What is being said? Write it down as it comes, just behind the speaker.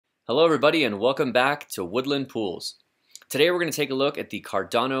Hello everybody and welcome back to Woodland Pools. Today we're going to take a look at the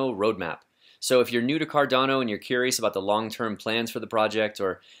Cardano Roadmap. So if you're new to Cardano and you're curious about the long-term plans for the project,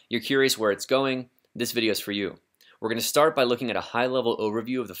 or you're curious where it's going, this video is for you. We're going to start by looking at a high-level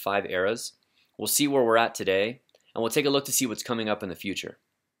overview of the 5 eras. We'll see where we're at today, and we'll take a look to see what's coming up in the future.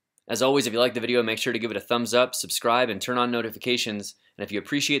 As always, if you like the video, make sure to give it a thumbs up, subscribe, and turn on notifications. And if you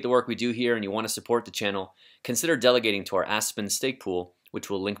appreciate the work we do here and you want to support the channel, consider delegating to our ASPEN stake pool, which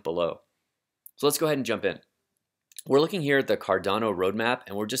we'll link below. So let's go ahead and jump in. We're looking here at the Cardano Roadmap,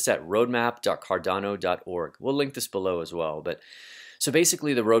 and we're just at roadmap.cardano.org. We'll link this below as well. So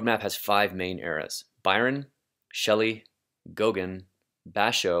basically, the roadmap has 5 main eras: Byron, Shelley, Goguen,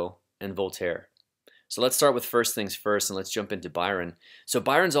 Basho, and Voltaire. So let's start with first things first, and let's jump into Byron. So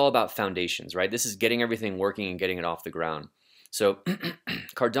Byron's all about foundations, right? This is getting everything working and getting it off the ground. So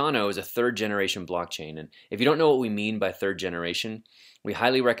Cardano is a 3rd generation blockchain, and if you don't know what we mean by 3rd generation, we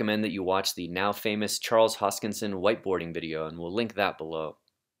highly recommend that you watch the now famous Charles Hoskinson whiteboarding video, and we'll link that below.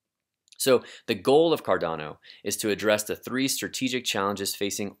 So the goal of Cardano is to address the 3 strategic challenges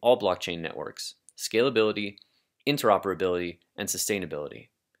facing all blockchain networks: scalability, interoperability, and sustainability.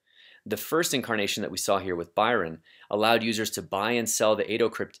 The first incarnation that we saw here with Byron allowed users to buy and sell the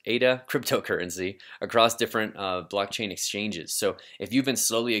ADA cryptocurrency across different blockchain exchanges. So if you've been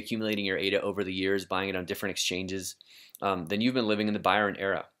slowly accumulating your ADA over the years, buying it on different exchanges, then you've been living in the Byron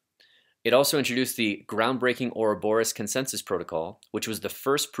era. It also introduced the groundbreaking Ouroboros consensus protocol, which was the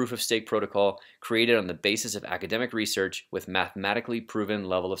first proof-of-stake protocol created on the basis of academic research with mathematically proven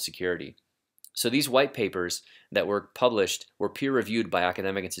level of security. So these white papers that were published were peer-reviewed by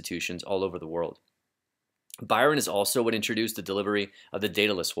academic institutions all over the world. Byron is also what introduced the delivery of the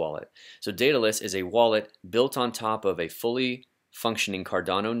Daedalus wallet. So Daedalus is a wallet built on top of a fully functioning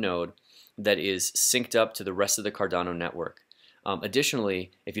Cardano node that is synced up to the rest of the Cardano network.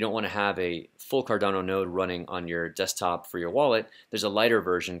 Additionally, if you don't want to have a full Cardano node running on your desktop for your wallet, there's a lighter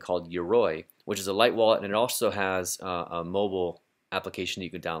version called Yoroi, which is a light wallet, and it also has a mobile application that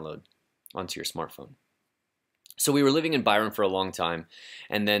you can download onto your smartphone. So we were living in Byron for a long time,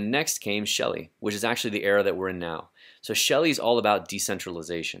 and then next came Shelley, which is actually the era that we're in now. So Shelley is all about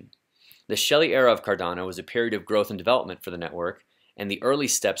decentralization. The Shelley era of Cardano was a period of growth and development for the network, and the early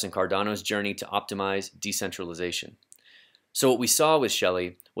steps in Cardano's journey to optimize decentralization. So what we saw with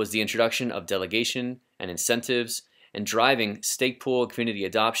Shelley was the introduction of delegation and incentives and driving stake pool community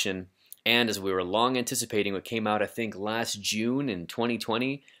adoption, and as we were long anticipating, what came out I think last June in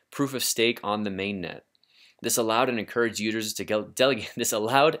 2020, proof of stake on the mainnet. This allowed and encouraged users to delegate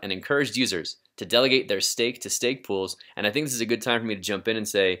their stake to stake pools, and I think this is a good time for me to jump in and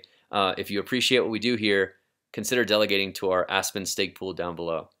say, if you appreciate what we do here, consider delegating to our ASPEN stake pool down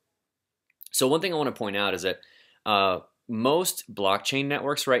below. So one thing I want to point out is that most blockchain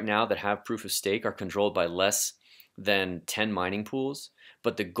networks right now that have proof of stake are controlled by less than 10 mining pools,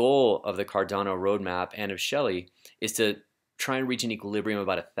 but the goal of the Cardano Roadmap and of Shelley is to try and reach an equilibrium of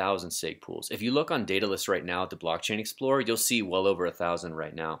about 1,000 stake pools. If you look on Daedalus right now at the Blockchain Explorer, you'll see well over 1,000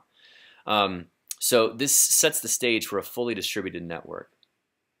 right now. So this sets the stage for a fully distributed network.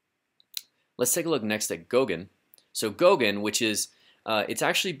 Let's take a look next at Goguen. So Goguen, which is, it's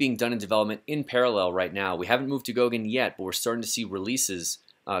actually being done in development in parallel right now. We haven't moved to Goguen yet, but we're starting to see releases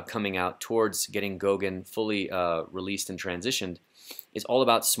coming out towards getting Goguen fully released and transitioned. It's all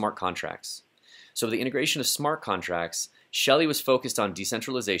about smart contracts. So with the integration of smart contracts, Shelley was focused on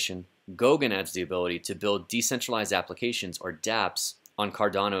decentralization. Goguen adds the ability to build decentralized applications, or dApps, on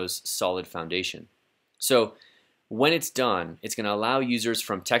Cardano's solid foundation. So when it's done, it's going to allow users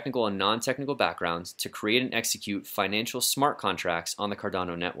from technical and non-technical backgrounds to create and execute financial smart contracts on the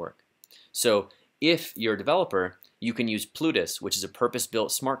Cardano network. So if you're a developer, you can use Plutus, which is a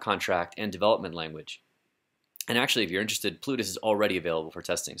purpose-built smart contract and development language. And actually, if you're interested, Plutus is already available for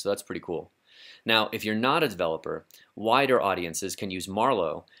testing, so that's pretty cool. Now, if you're not a developer, wider audiences can use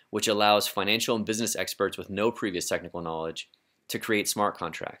Marlowe, which allows financial and business experts with no previous technical knowledge to create smart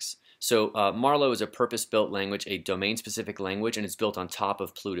contracts. So Marlowe is a purpose-built language, a domain-specific language, and it's built on top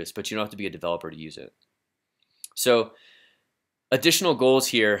of Plutus, but you don't have to be a developer to use it. So additional goals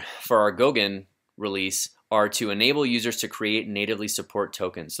here for our Goguen release are to enable users to create and natively support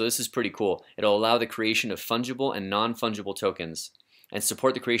tokens. So this is pretty cool. It'll allow the creation of fungible and non-fungible tokens and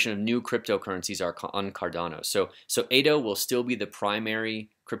support the creation of new cryptocurrencies on Cardano. So ADA will still be the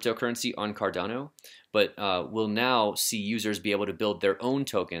primary cryptocurrency on Cardano, but we'll now see users be able to build their own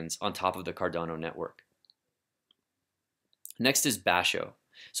tokens on top of the Cardano network. Next is Basho.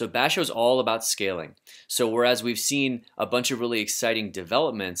 So Basho is all about scaling. So whereas we've seen a bunch of really exciting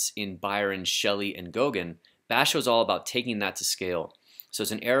developments in Byron, Shelley, and Goguen, Basho is all about taking that to scale. So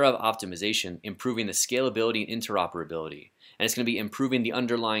it's an era of optimization, improving the scalability and interoperability. And it's going to be improving the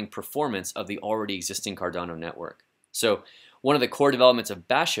underlying performance of the already existing Cardano network. So one of the core developments of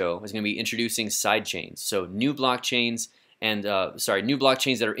Basho is going to be introducing sidechains. So new blockchains new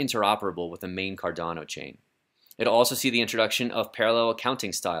blockchains that are interoperable with the main Cardano chain. It'll also see the introduction of parallel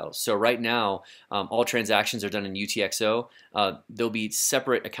accounting styles. So right now, all transactions are done in UTXO. There'll be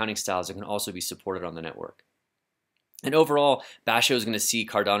separate accounting styles that can also be supported on the network. And overall, Basho is going to see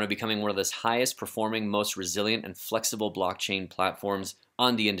Cardano becoming one of the highest performing, most resilient, and flexible blockchain platforms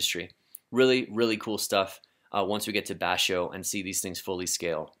on the industry. Really, really cool stuff once we get to Basho and see these things fully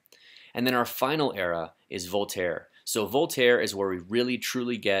scale. And then our final era is Voltaire. So Voltaire is where we really,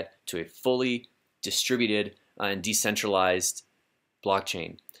 truly get to a fully distributed and decentralized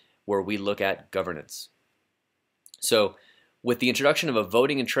blockchain where we look at governance. So with the introduction of a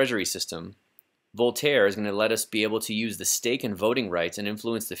voting and treasury system, Voltaire is going to let us be able to use the stake and voting rights and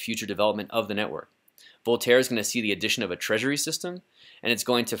influence the future development of the network. Voltaire is going to see the addition of a treasury system, and it's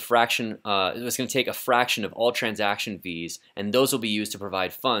going to take a fraction of all transaction fees, and those will be used to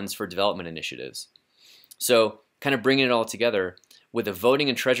provide funds for development initiatives. So, kind of bringing it all together, with a voting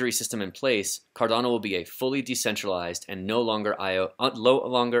and treasury system in place, Cardano will be a fully decentralized and no longer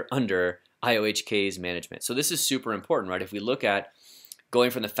under IOHK's management. So this is super important, right? If we look at going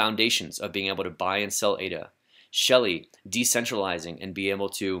from the foundations of being able to buy and sell ADA, Shelley decentralizing and be able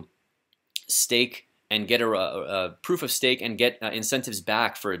to stake and get a proof of stake and get incentives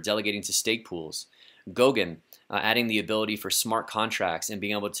back for delegating to stake pools, Goguen adding the ability for smart contracts and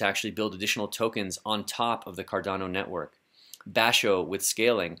being able to actually build additional tokens on top of the Cardano network, Basho with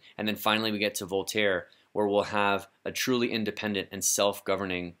scaling, and then finally we get to Voltaire where we'll have a truly independent and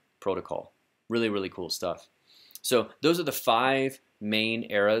self-governing protocol. Really, really cool stuff. So those are the 5 main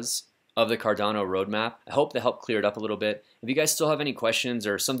eras of the Cardano roadmap. I hope that helped clear it up a little bit. If you guys still have any questions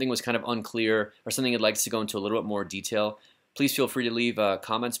or something was kind of unclear or something you'd like us to go into a little bit more detail, please feel free to leave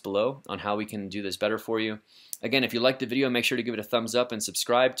comments below on how we can do this better for you. Again, if you liked the video, make sure to give it a thumbs up and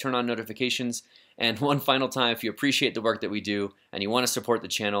subscribe, turn on notifications. And one final time, if you appreciate the work that we do and you want to support the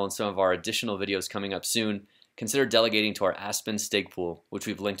channel and some of our additional videos coming up soon, consider delegating to our ASPEN stake pool, which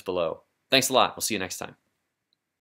we've linked below. Thanks a lot. We'll see you next time.